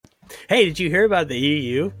Hey, did you hear about the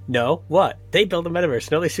EU? No. What? They built a metaverse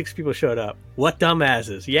and only 6 people showed up. What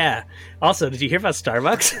dumbasses? Yeah. Also, did you hear about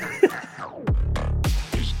Starbucks?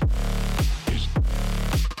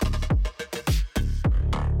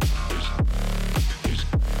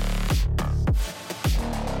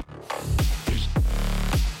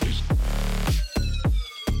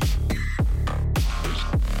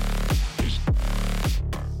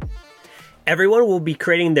 Everyone will be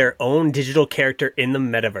creating their own digital character in the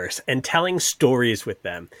metaverse and telling stories with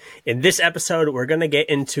them. In this episode, we're going to get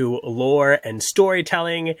into lore and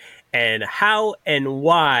storytelling and how and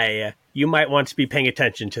why you might want to be paying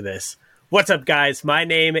attention to this. What's up, guys? My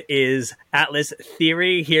name is Atlas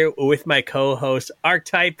Theory, here with my co-host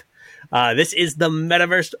Archetype. This is the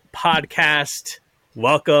Metaverse podcast.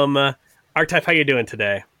 Welcome. Archetype, how you doing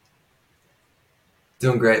today?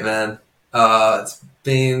 Doing great, man. It's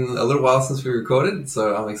been a little while since we recorded,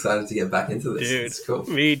 so I'm excited to get back into this. Dude, it's cool.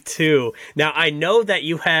 Me too. Now, I know that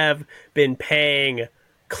you have been paying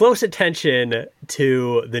close attention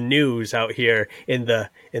to the news out here in the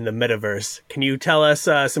metaverse. Can you tell us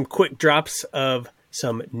some quick drops of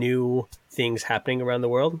some new things happening around the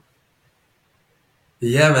world?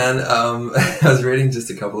 Yeah, man. I was reading just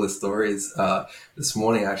a couple of stories this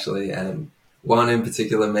morning, actually, and one in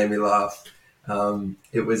particular made me laugh.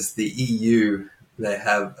 It was the EU. They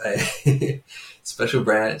have a special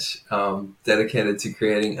branch dedicated to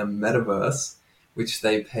creating a metaverse, which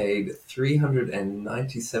they paid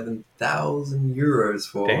 397,000 euros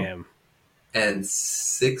for. Damn. And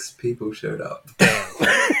 6 people showed up.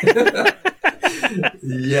 Damn.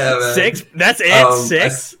 Yeah, man. 6? That's it?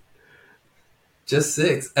 6? Just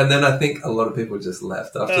 6. And then I think a lot of people just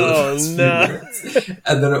left after the first few minutes.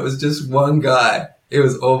 And then it was just one guy. It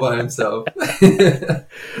was all by himself.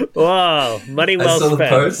 Wow, money well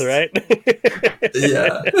spent, right?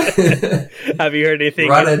 Yeah. Have you heard anything?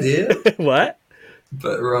 Right idea. What?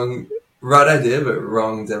 But wrong. Right idea, but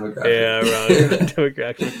wrong demographic. Yeah, wrong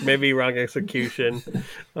demographic. Maybe wrong execution.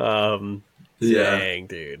 Dang,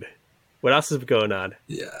 dude. What else is going on?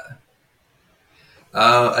 Yeah.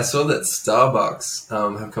 I saw that Starbucks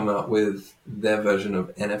have come out with their version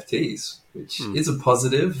of NFTs, which is a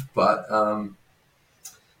positive, but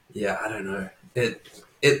yeah, I don't know.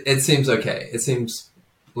 It seems okay. It seems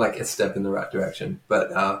like a step in the right direction,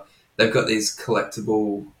 but they've got these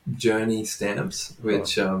collectible journey stamps,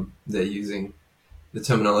 which they're using the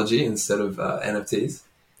terminology instead of NFTs.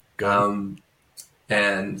 And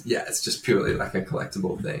yeah, it's just purely like a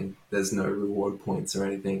collectible thing. There's no reward points or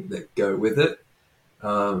anything that go with it.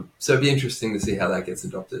 So it'd be interesting to see how that gets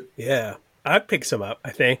adopted. Yeah, I'd pick some up,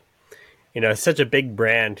 I think. You know, it's such a big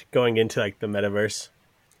brand going into like the metaverse.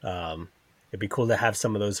 It'd be cool to have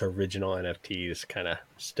some of those original NFTs kind of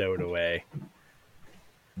stowed away.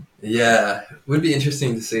 Yeah, it would be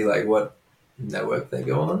interesting to see like what network they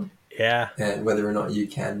go on. Yeah, and whether or not you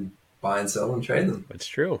can buy and sell and trade them. It's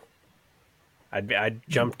true. I'd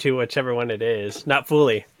jump to whichever one it is. Not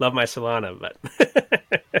fully. Love my Solana, but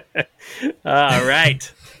all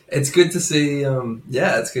right. It's good to see.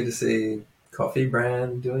 It's good to see coffee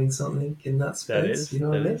brand doing something in that space. That is, you know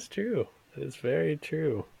what I mean? Is true. That is very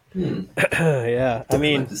true. Yeah, I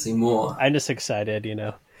mean, I'd like to see more. I'm just excited, you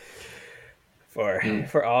know,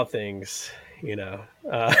 for all things, you know,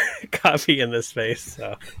 coffee in this space.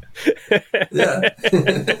 So, yeah.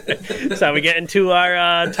 So we get into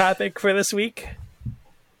our topic for this week.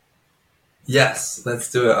 Yes,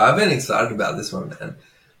 let's do it. I've been excited about this one, man.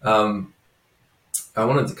 I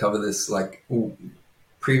wanted to cover this like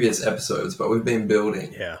previous episodes, but we've been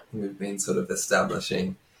building. Yeah, we've been sort of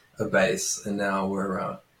establishing a base, and now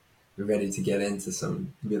we're ready to get into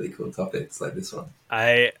some really cool topics like this one.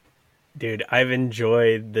 Dude, I've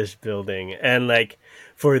enjoyed this building, and like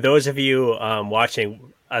for those of you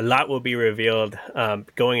watching, a lot will be revealed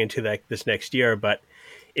going into like this next year, but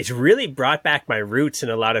it's really brought back my roots in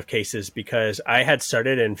a lot of cases because I had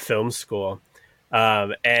started in film school,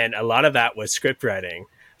 and a lot of that was script writing.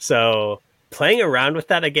 So playing around with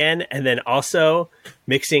that again, and then also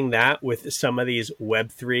mixing that with some of these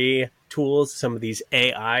Web3 tools, some of these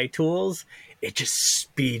AI tools, it just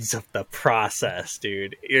speeds up the process,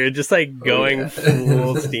 dude. You're just like going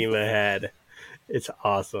full steam ahead. It's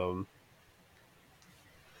awesome.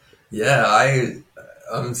 Yeah,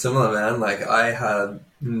 I'm similar, man. Like I had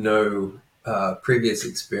no previous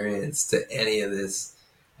experience to any of this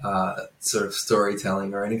sort of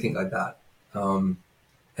storytelling or anything like that.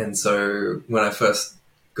 And so when I first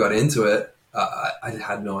got into it, I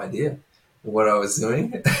had no idea what I was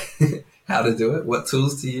doing, how to do it, what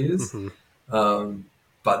tools to use. Mm-hmm.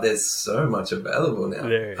 But there's so much available now.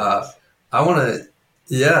 There is. I want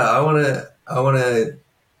to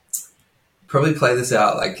probably play this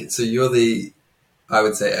out. Like, so you're the, I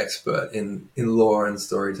would say, expert in lore and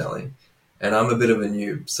storytelling, and I'm a bit of a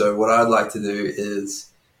noob. So what I'd like to do is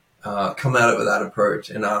come at it with that approach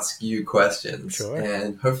and ask you questions, Sure.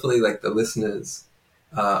 and hopefully, like the listeners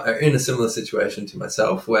are in a similar situation to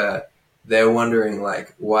myself, where they're wondering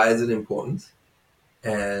like, why is it important,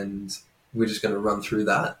 and we're just going to run through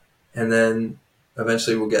that, and then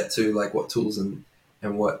eventually we'll get to like what tools and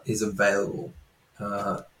what is available.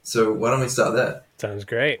 So why don't we start there? Sounds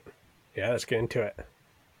great. Yeah, let's get into it.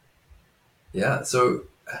 Yeah. So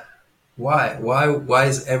why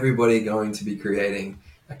is everybody going to be creating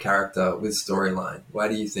a character with storyline? Why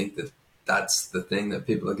do you think that that's the thing that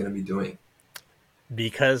people are going to be doing?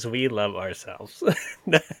 Because we love ourselves.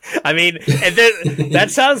 I mean, and that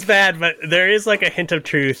sounds bad, but there is like a hint of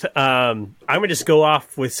truth. I'm gonna just go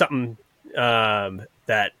off with something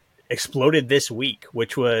that exploded this week,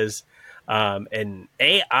 which was an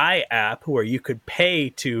AI app where you could pay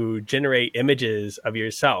to generate images of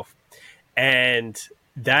yourself, and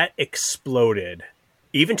that exploded,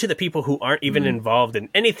 even to the people who aren't even Mm. involved in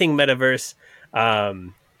anything metaverse. I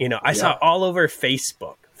saw Yeah. all over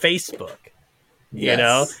Facebook. You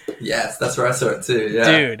know, Yes. Yes. That's where I saw it too.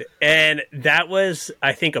 Yeah. dude, and that was,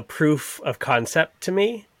 I think, a proof of concept to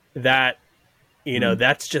me that Mm.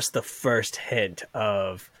 that's just the first hint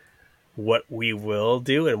of what we will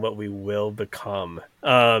do and what we will become.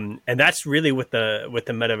 And that's really what the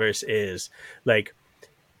metaverse is. Like,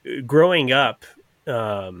 growing up,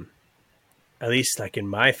 at least like in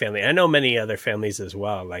my family, I know many other families as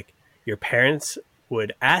well, like your parents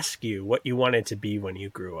would ask you what you wanted to be when you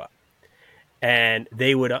grew up, and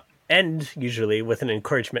they would end usually with an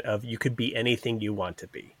encouragement of, you could be anything you want to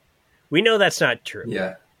be. We know that's not true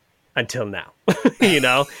Yeah. until now. you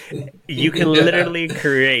know you can Yeah. literally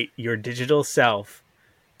create your digital self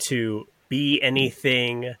to be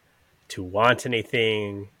anything, to want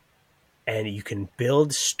anything, and you can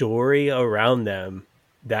build story around them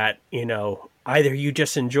that, either you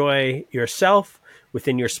just enjoy yourself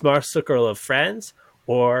within your small circle of friends,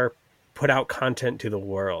 or put out content to the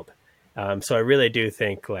world. So I really do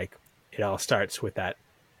think like it all starts with that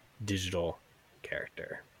digital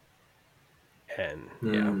character. And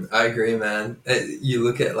yeah. I agree, man. You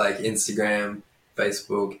look at like Instagram,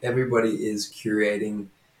 Facebook, everybody is curating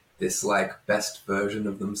this like best version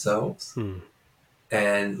of themselves. Hmm.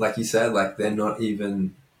 And like you said, like they're not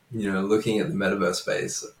even, looking at the metaverse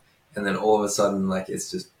space. And then all of a sudden, like it's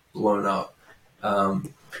just blown up.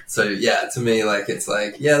 So yeah, to me, like it's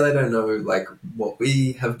like, yeah, they don't know like what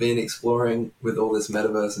we have been exploring with all this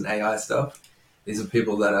metaverse and AI stuff. These are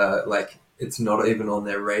people that are like, it's not even on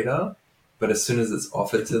their radar, but as soon as it's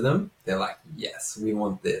offered to them, they're like, yes, we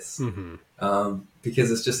want this. Mm-hmm. Because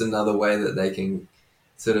it's just another way that they can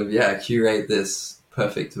sort of, yeah, curate this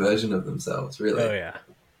perfect version of themselves, Oh really. yeah.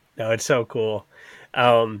 No, it's so cool.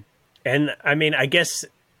 Um, and I mean, I guess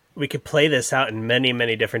we could play this out in many,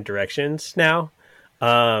 many different directions now.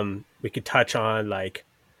 We could touch on like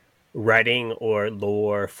writing or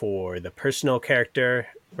lore for the personal character,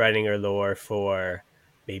 writing or lore for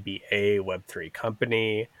maybe a Web3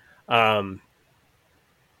 company. Um,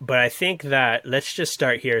 but I think that let's just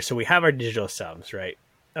start here. So we have our digital selves, right?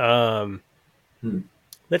 Um, Hmm.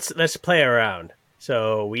 let's play around.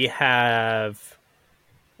 So we have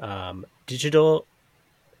digital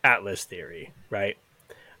Atlas theory, right?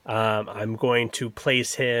 I'm going to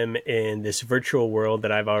place him in this virtual world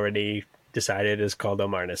that I've already decided is called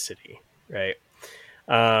Omarna City, right?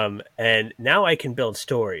 And now I can build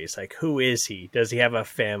stories like, who is he? Does he have a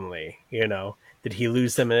family? Did he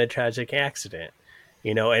lose them in a tragic accident?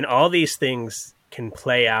 And all these things can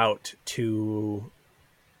play out to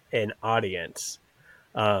an audience.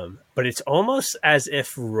 But it's almost as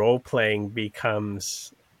if role playing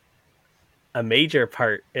becomes a major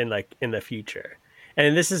part in the future.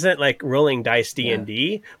 And this isn't like rolling dice Yeah.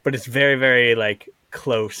 D&D, but it's very, very like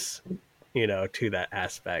close, to that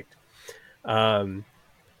aspect. Um,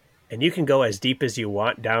 and you can go as deep as you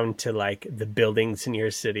want down to like the buildings in your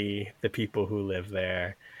city, the people who live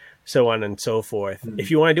there, so on and so forth. Hmm. If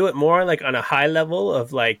you want to do it more like on a high level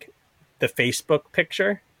of like the Facebook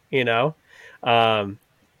picture, um, yeah,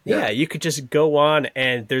 Yeah. you could just go on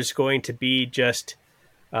and there's going to be just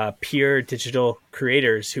pure digital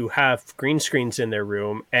creators who have green screens in their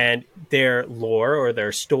room, and their lore or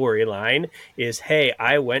their storyline is, hey,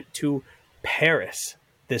 I went to Paris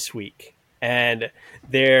this week. And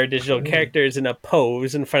their digital Oh. characters in a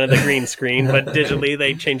pose in front of the green screen, but digitally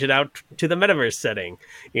they change it out to the metaverse setting,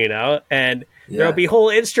 and there'll Yeah. be whole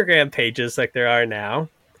Instagram pages like there are now,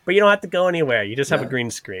 but you don't have to go anywhere. You just have a Yeah.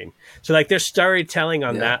 green screen. So like there's storytelling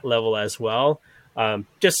on Yeah. that level as well.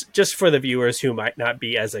 Just for the viewers who might not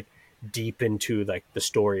be as like deep into like the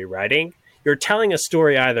story writing, you're telling a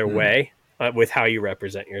story either Mm. way with how you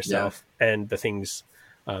represent Yeah. yourself and the things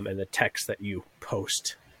and the text that you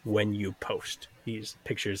post when you post these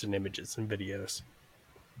pictures and images and videos.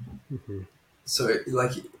 Mm-hmm. So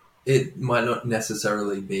like, it might not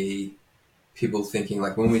necessarily be people thinking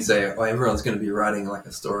like, when we say, oh, everyone's going to be writing like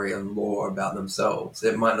a story and lore about themselves,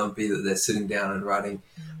 it might not be that they're sitting down and writing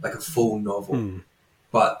like a full novel, Mm.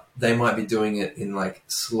 but they might be doing it in like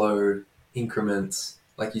slow increments,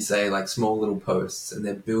 like you say, like small little posts, and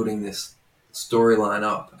they're building this storyline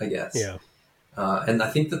up, I guess. Yeah. And I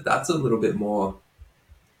think that that's a little bit more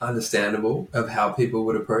understandable of how people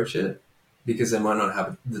would approach it, because they might not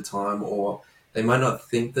have the time, or they might not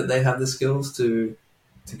think that they have the skills to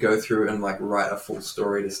go through and like write a full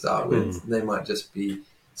story to start Mm. with. They might just be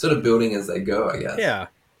sort of building as they go, I guess. Yeah.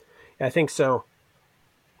 I think so.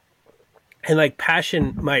 And like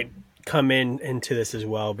passion might come in into this as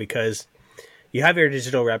well because you have your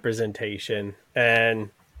digital representation and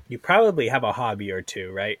you probably have a hobby or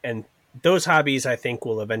two, right? And those hobbies I think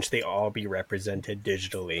will eventually all be represented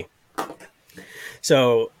digitally.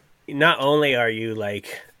 So not only are you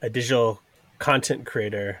like a digital content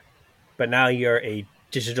creator, but now you're a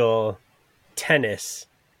digital tennis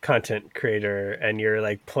content creator and you're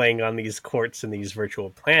like playing on these courts and these virtual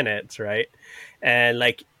planets, right? And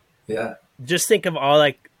like Yeah, just think of all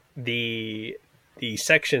like the the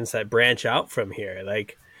sections that branch out from here.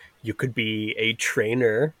 Like you could be a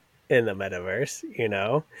trainer in the metaverse, you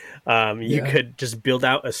know. You yeah, could just build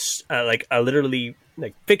out like a literally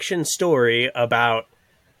like fiction story about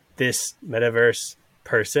this metaverse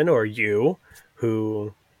person or you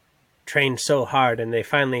who trained so hard and they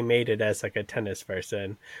finally made it as like a tennis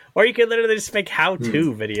person. Or you could literally just make hmm.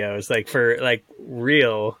 how-to videos like for like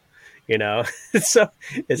real, you know. It's so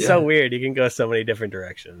Yeah. weird. You can go so many different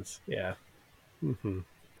directions. Yeah. Hmm.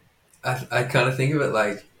 I kind of think of it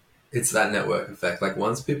like it's that network effect. Like,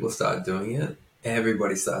 once people start doing it,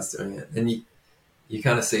 everybody starts doing it, and you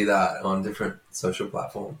kind of see that on different social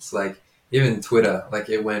platforms. Like, even Twitter, like,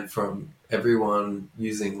 it went from everyone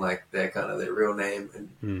using like their real name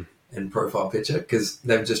Mm. and profile picture, because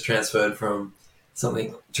they've just transferred from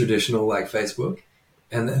something traditional like Facebook,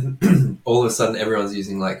 and then all of a sudden everyone's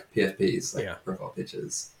using like PFPs, like Yeah. profile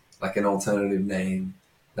pictures, like an alternative name,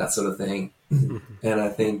 that sort of thing. Hmm. And I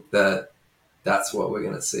think that that's what we're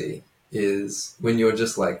going to see, is when you're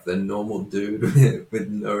just like the normal dude with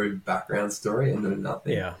no background story and no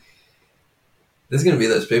nothing. Yeah. There's going to be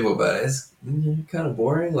those people, but it's kind of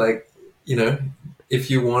boring. Like, you know,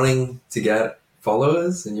 if you're wanting to get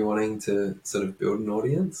followers and you're wanting to sort of build an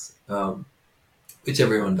audience, which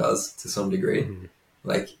everyone does to some degree, Hmm.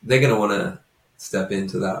 like, they're going to want to step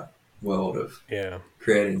into that world of Yeah.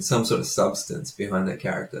 creating some sort of substance behind their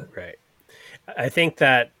character. Right. I think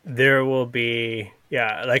that there will be,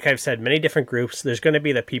 yeah, like I've said, many different groups. There's going to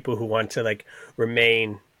be the people who want to like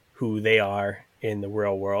remain who they are in the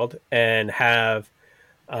real world and have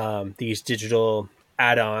these digital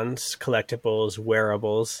add-ons, collectibles,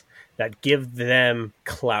 wearables that give them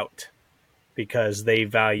clout because they Mm.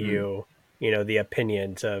 value, you know, the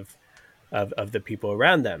opinions of the people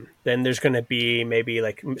around them. Then there's going to be maybe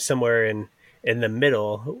like somewhere in the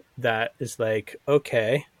middle that is like,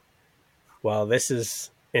 okay, well, this is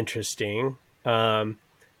interesting. Um,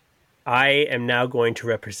 I am now going to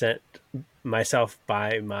represent myself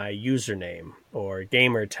by my username or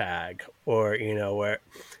gamer tag, or you know, where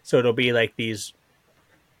so it'll be like these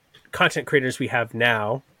content creators we have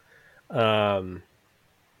now, um,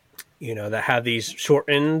 you know, that have these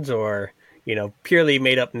shortened or you know purely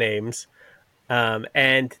made up names, and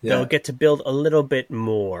they'll Yeah, get to build a little bit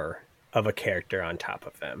more of a character on top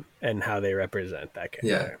of them and how they represent that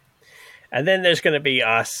yeah, character. And then there's going to be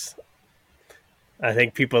us. I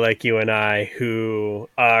think people like you and I who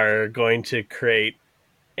are going to create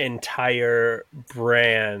entire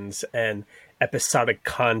brands and episodic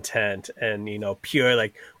content and you know pure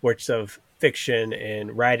like works of fiction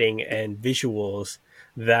and writing and visuals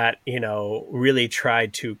that you know really try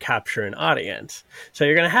to capture an audience. So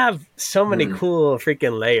you're going to have so many mm. cool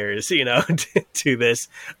freaking layers, you know, to this,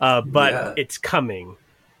 but Yeah, it's coming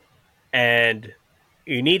and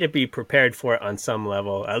you need to be prepared for it on some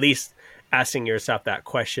level, at least asking yourself that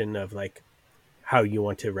question of like how you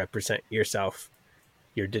want to represent yourself,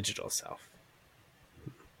 your digital self.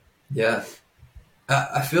 yeah.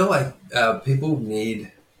 I feel like people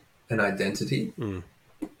need an identity, Mm.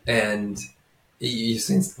 and you've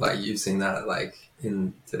seen that like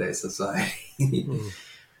in today's society Mm.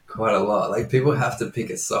 quite a lot. Like, people have to pick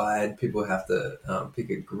a side, people have to pick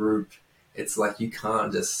a group, it's like you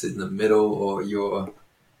can't just sit in the middle, or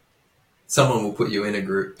someone will put you in a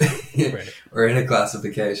group Right. or in a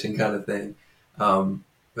classification kind of thing.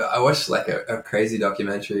 But I watched like a crazy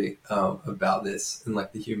documentary about this and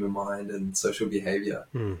like the human mind and social behavior,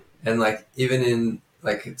 Mm. and like even in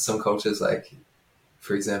like some cultures, like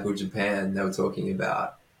for example Japan, they were talking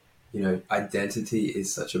about, identity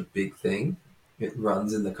is such a big thing. It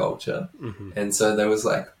runs in the culture. Hmm. And so there was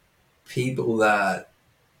like people that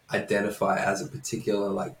identify as a particular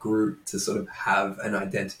like group to sort of have an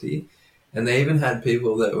identity. And they even had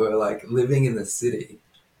people that were like living in the city,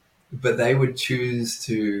 but they would choose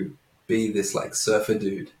to be this like surfer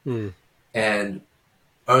dude Mm. and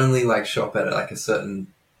only like shop at like a certain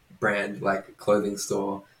brand, like clothing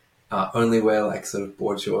store, only wear like sort of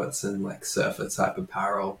board shorts and like surfer type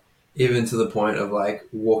apparel, even to the point of like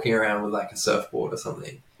walking around with like a surfboard or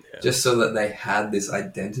something, Yeah. just so that they had this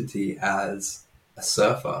identity as a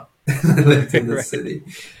surfer that lived in the Right. city.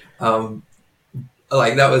 Um,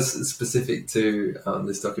 like that was specific to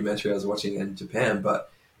this documentary I was watching in Japan, but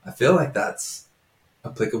I feel like that's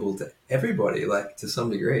applicable to everybody, like to some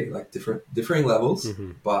degree, like differing levels,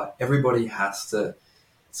 Hmm. but everybody has to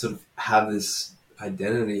sort of have this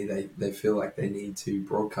identity they feel like they need to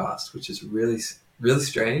broadcast, which is really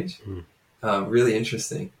strange, Mm. really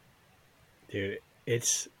interesting. Dude,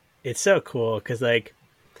 it's it's so cool because like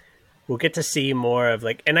we'll get to see more of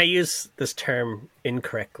like, and I use this term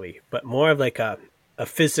incorrectly, but more of like a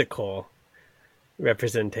physical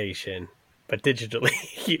representation, but digitally.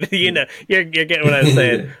 You're getting what I'm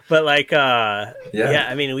saying. Yeah, But like, yeah, yeah,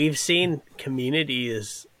 I mean, we've seen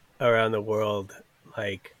communities around the world,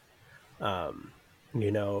 like, um,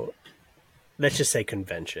 you know, let's just say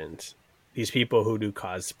conventions. These people who do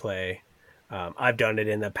cosplay, I've done it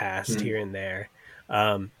in the past mm, here and there.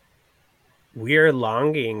 Um, we're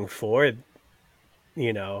longing for,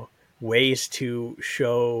 you know, ways to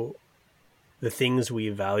show the things we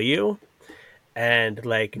value and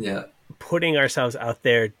like yeah, putting ourselves out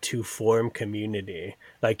there to form community,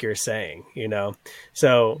 like you're saying,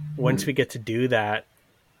 So once mm, we get to do that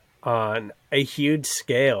on a huge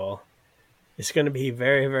scale, it's going to be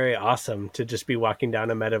very, very awesome to just be walking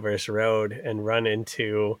down a metaverse road and run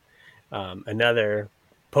into another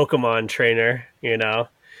Pokemon trainer,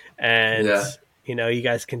 and yeah, you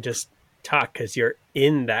guys can just talk because you're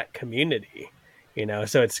in that community,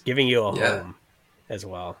 so it's giving you a yeah, home as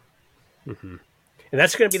well. Hmm. And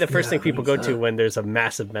that's going to be the first yeah, thing people go to 100%. when there's a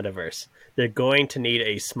massive metaverse. They're going to need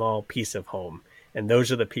a small piece of home, and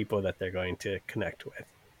those are the people that they're going to connect with.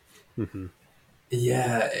 Hmm.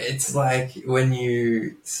 Yeah, it's like when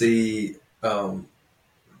you see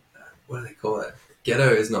what do they call it? Ghetto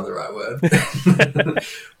is not the right word,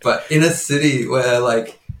 but in a city where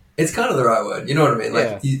like it's kind of the right word. You know what I mean?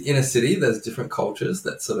 Like Yeah. in a city, there's different cultures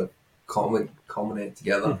that sort of culminate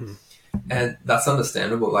together, Hmm. and that's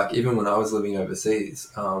understandable. Like even when I was living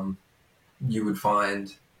overseas, you would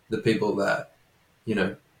find the people that you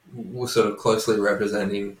know were sort of closely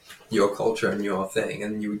representing your culture and your thing,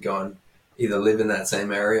 and you would go and either live in that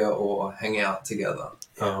same area or hang out together.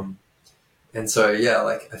 Yeah. And so, yeah,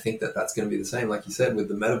 like I think that that's going to be the same. Like you said, with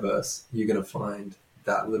the metaverse, you're going to find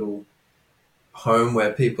that little home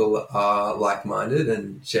where people are like-minded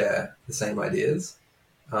and share the same ideas.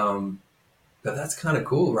 Um, but that's kind of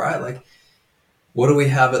cool, right? Like, what do we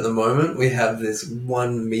have at the moment? We have this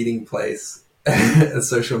one meeting place,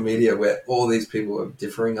 social media, where all these people have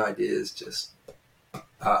differing ideas just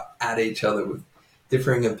at each other with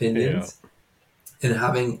differing Yeah. opinions, and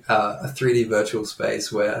having a 3D virtual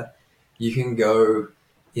space where you can go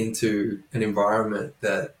into an environment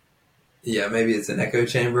that, yeah, maybe it's an echo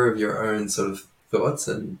chamber of your own sort of thoughts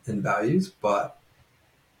and values, but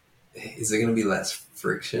is there going to be less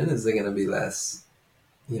friction? Is there going to be less,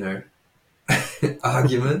 you know,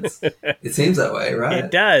 arguments? It seems that way, It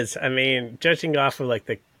right? does. I mean, judging off of like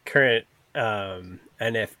the current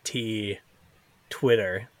NFT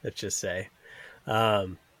Twitter, let's just say,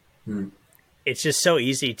 um, Hmm. it's just so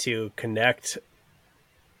easy to connect,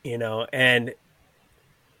 and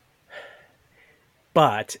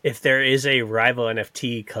but if there is a rival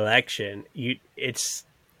NFT collection, it's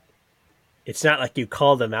not like you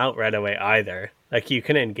call them out right away either. Like you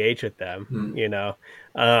can engage with them,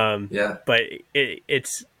 Hmm. um, Yeah, but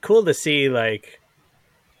it's cool to see like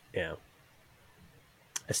you know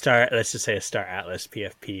a star. Let's just say a Star Atlas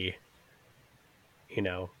PFP.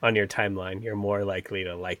 On your timeline, you're more likely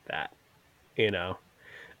to like that. You know,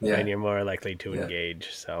 yeah, and you're more likely to yeah.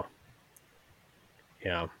 engage. So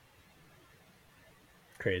yeah,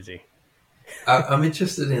 crazy. I'm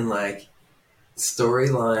interested in like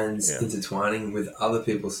storylines Yeah, intertwining with other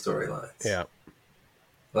people's storylines. yeah,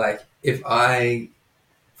 Like if I,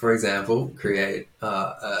 for example, create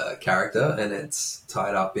a character and it's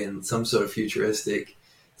tied up in some sort of futuristic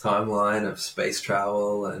timeline of space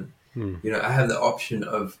travel, and Hmm. I have the option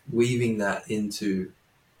of weaving that into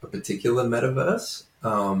a particular metaverse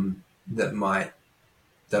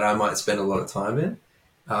that I might spend a lot of time in,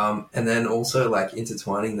 and then also like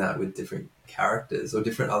intertwining that with different characters or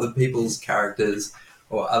different other people's characters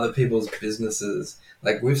or other people's businesses.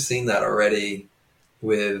 Like we've seen that already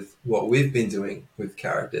with what we've been doing with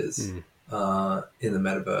characters Hmm. in the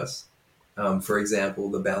metaverse. For example,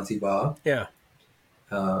 the Bounty Bar. Yeah.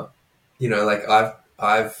 Uh, like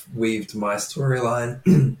I've weaved my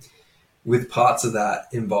storyline with parts of that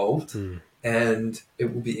involved, Hmm. and it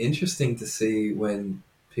will be interesting to see when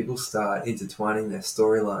people start intertwining their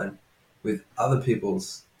storyline with other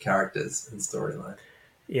people's characters and storyline.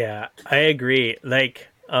 Yeah, I agree. Like,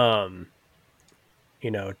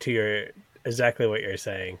 to your exactly what you're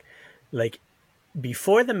saying. Like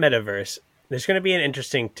before the metaverse, there's going to be an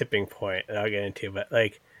interesting tipping point that I'll get into, but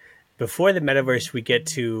like before the metaverse, we get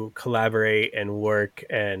to collaborate and work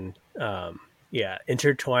and yeah,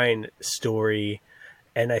 intertwine story,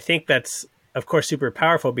 and I think that's of course super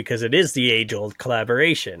powerful because it is the age old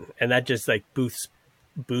collaboration, and that just like boosts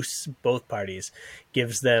both parties,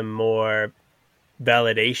 gives them more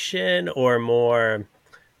validation or more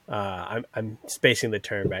I'm spacing the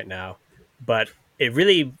term right now, but it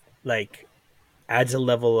really like adds a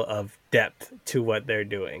level of depth to what they're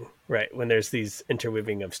doing, right? When there's these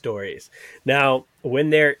interweaving of stories. Now, when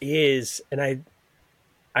there is, and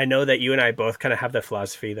I know that you and I both kind of have the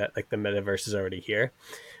philosophy that like the metaverse is already here,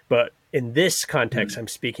 but in this context, Mm. I'm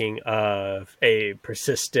speaking of a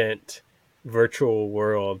persistent virtual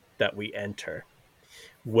world that we enter.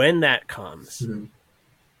 When that comes, Mm.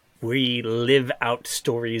 we live out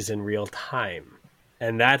stories in real time,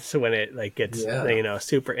 and that's when it like gets Yeah.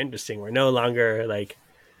 super interesting. We're no longer like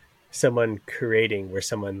someone creating, we're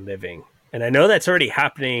someone living. And I know that's already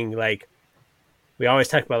happening. Like we always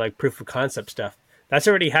talk about like proof of concept stuff, that's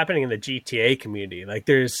already happening in the GTA community. Like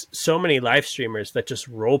there's so many live streamers that just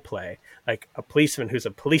role play like a policeman who's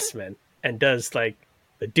a policeman and does like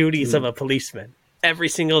the duties of Mm. a policeman every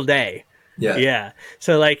single day. Yeah. Yeah,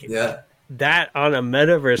 so like Yeah. that on a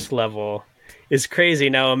metaverse level is crazy.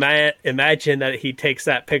 Now imagine that he takes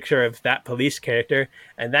that picture of that police character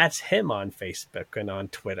and that's him on Facebook and on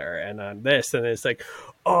Twitter and on this, and it's like,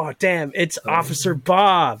 oh damn, it's Officer Um,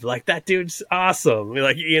 Bob. Like that dude's awesome.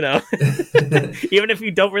 Like even if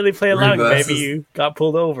you don't really play along, maybe reverses. you got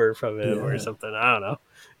pulled over from him or Yeah. something. I don't know.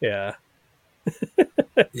 Yeah,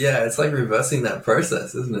 Yeah, it's like reversing that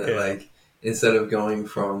process, isn't it? yeah, Like instead of going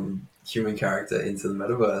from human character into the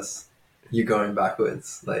metaverse, you're going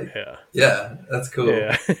backwards. Like, yeah, yeah, that's cool.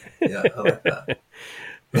 yeah, Yeah, I like that.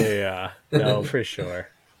 yeah. No, for sure.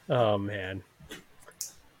 Oh man.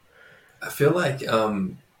 I feel like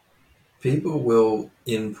people will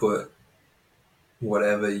input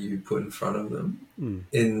whatever you put in front of them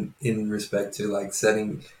Mm. in respect to like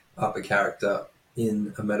setting up a character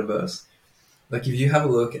in a metaverse. Like if you have a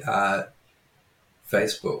look at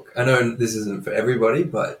Facebook, I know this isn't for everybody,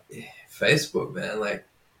 but Facebook, man, like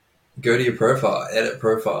go to your profile, edit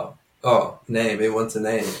profile. Oh, name, it wants a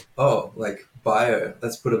name. Oh, like bio,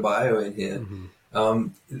 let's put a bio in here. Hmm.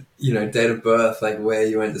 Um, date of birth, like where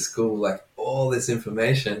you went to school, like all this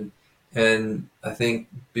information. And I think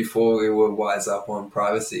before we were wise up on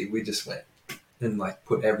privacy, we just went and like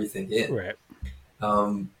put everything in. Right.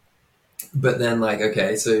 Um, but then like,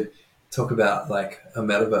 okay, so talk about like a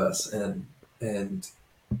metaverse and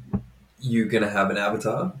you're gonna have an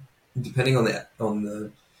avatar, depending on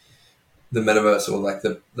the metaverse or like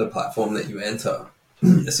the platform that you enter.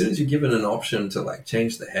 As soon as you're given an option to like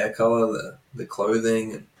change the hair color, the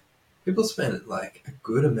clothing, people spend like a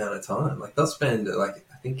good amount of time. Like they'll spend like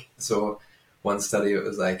I think I saw one study it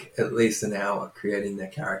was like at least an hour creating their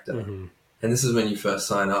character. Hmm. And this is when you first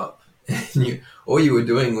sign up. And all you were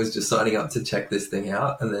doing was just signing up to check this thing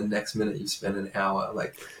out, and then next minute you spend an hour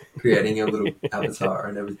like creating your little avatar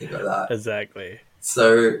and everything like that. Exactly.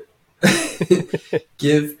 So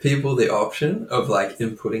give people the option of like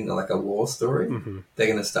inputting like a lore story, Hmm. they're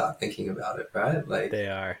going to start thinking about it, right? Like They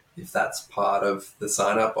are. if that's part of the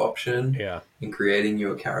sign up option Yeah. in creating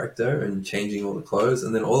your character and changing all the clothes,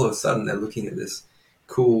 and then all of a sudden they're looking at this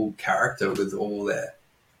cool character with all their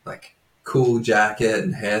like cool jacket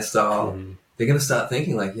and hairstyle, Hmm. they're going to start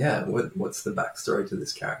thinking like, yeah, what's the backstory to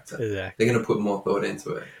this character? They're Exactly. going to put more thought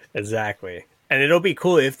into it. Exactly. And it'll be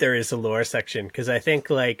cool if there is a lore section because I think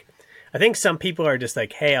some people are just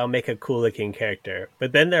like, hey, I'll make a cool looking character,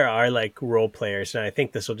 but then there are like role players, and I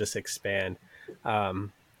think this will just expand.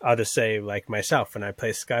 Um, I'll just say, like myself, when I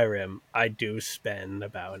play Skyrim, I do spend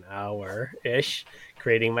about an hour ish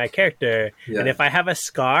creating my character. And Yeah. if I have a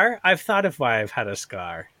scar, I've thought of why I've had a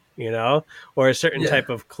scar, or a certain Yeah. type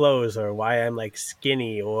of clothes, or why I'm like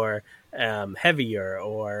skinny or heavier,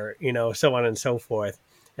 or, so on and so forth.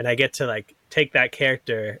 And I get to like take that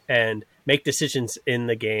character and make decisions in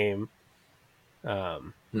the game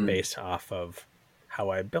Mm. based off of how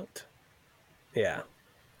I built. Yeah.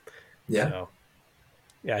 Yeah. So,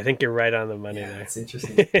 yeah, I think you're right on the money Yeah. there. It's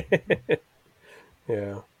interesting.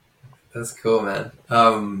 Yeah. That's cool, man.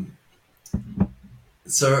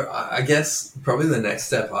 So I guess probably the next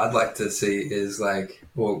step I'd like to see is like,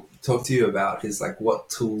 well, talk to you about is like what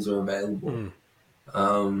tools are available.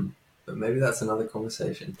 Mm, But maybe that's another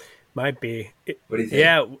conversation. might be. What do you think?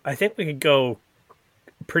 Yeah, I think we could go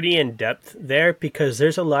pretty in depth there because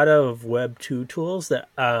there's a lot of Web 2 tools that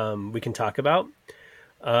we can talk about.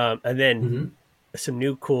 And then Hmm. some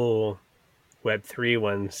new cool Web 3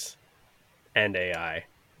 ones and AI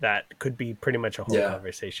that could be pretty much a whole Yeah.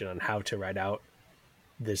 conversation on how to write out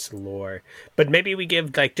this lore. But maybe we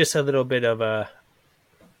give like just a little bit of a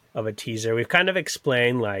teaser. We've kind of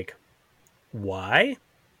explained like why.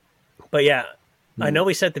 But yeah, I Mm. know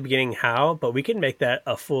we said at the beginning how, but we can make that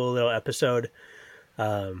a full little episode.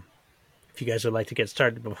 Um, if you guys would like to get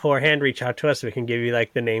started beforehand, reach out to us. We can give you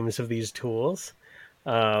like the names of these tools.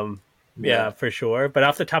 Um, Yeah. yeah, for sure. But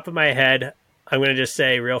off the top of my head, I'm going to just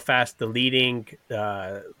say real fast the leading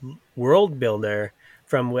world builder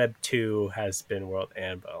from Web 2 has been World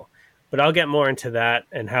Anvil. But I'll get more into that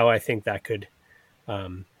and how I think that could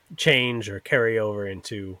um, change or carry over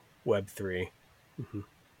into Web 3. Mm-hmm.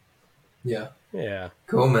 Yeah. Yeah.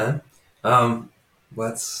 Cool, man. Um,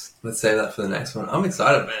 let's save that for the next one. I'm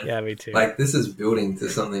excited, man. Yeah, me too. Like this is building to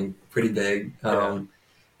something pretty big. Yeah.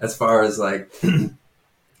 As far as like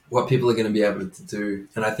what people are going to be able to do,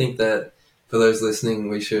 and I think that for those listening,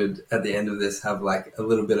 we should at the end of this have like a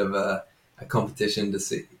little bit of a competition to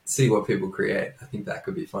see what people create. I think that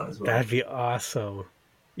could be fun as well. That'd be awesome.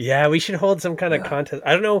 Yeah, we should hold some kind of Yeah. contest.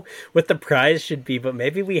 I don't know what the prize should be, but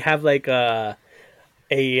maybe we have like a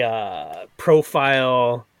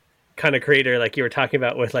profile kind of creator like you were talking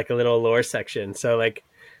about with like a little lore section. So like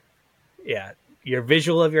yeah, your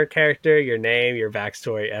visual of your character, your name, your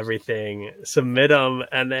backstory, everything. Submit them,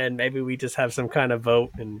 and then maybe we just have some kind of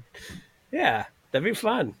vote. And yeah, that'd be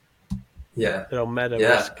fun. Yeah. Little Yeah.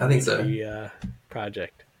 Metaverse I think so. community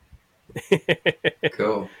project.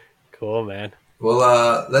 Cool. Cool, man.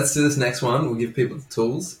 Well, let's do this next one. We'll give people the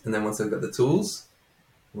tools, and then once they've got the tools,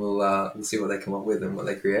 we'll see what they come up with and what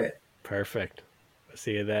they create. Perfect. We'll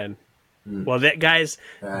see you then. Mm. Well, guys,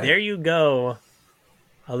 All right. there you go.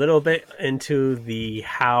 A little bit into the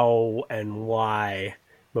how and why,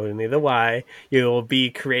 mainly the why. You'll be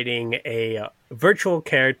creating a virtual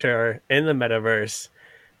character in the metaverse.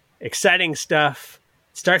 Exciting stuff.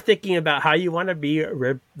 Start thinking about how you want to be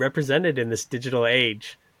represented in this digital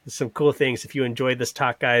age. There's some cool things. If you enjoyed this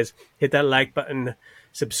talk, guys, hit that like button,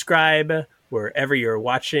 subscribe wherever you're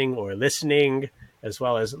watching or listening, as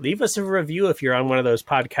well as leave us a review if you're on one of those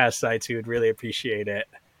podcast sites. We would really appreciate it.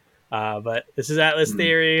 But this is Atlas Mm.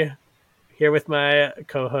 Theory here with my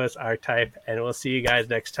co-host R-Type, and we'll see you guys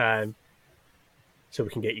next time so we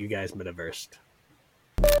can get you guys metaversed.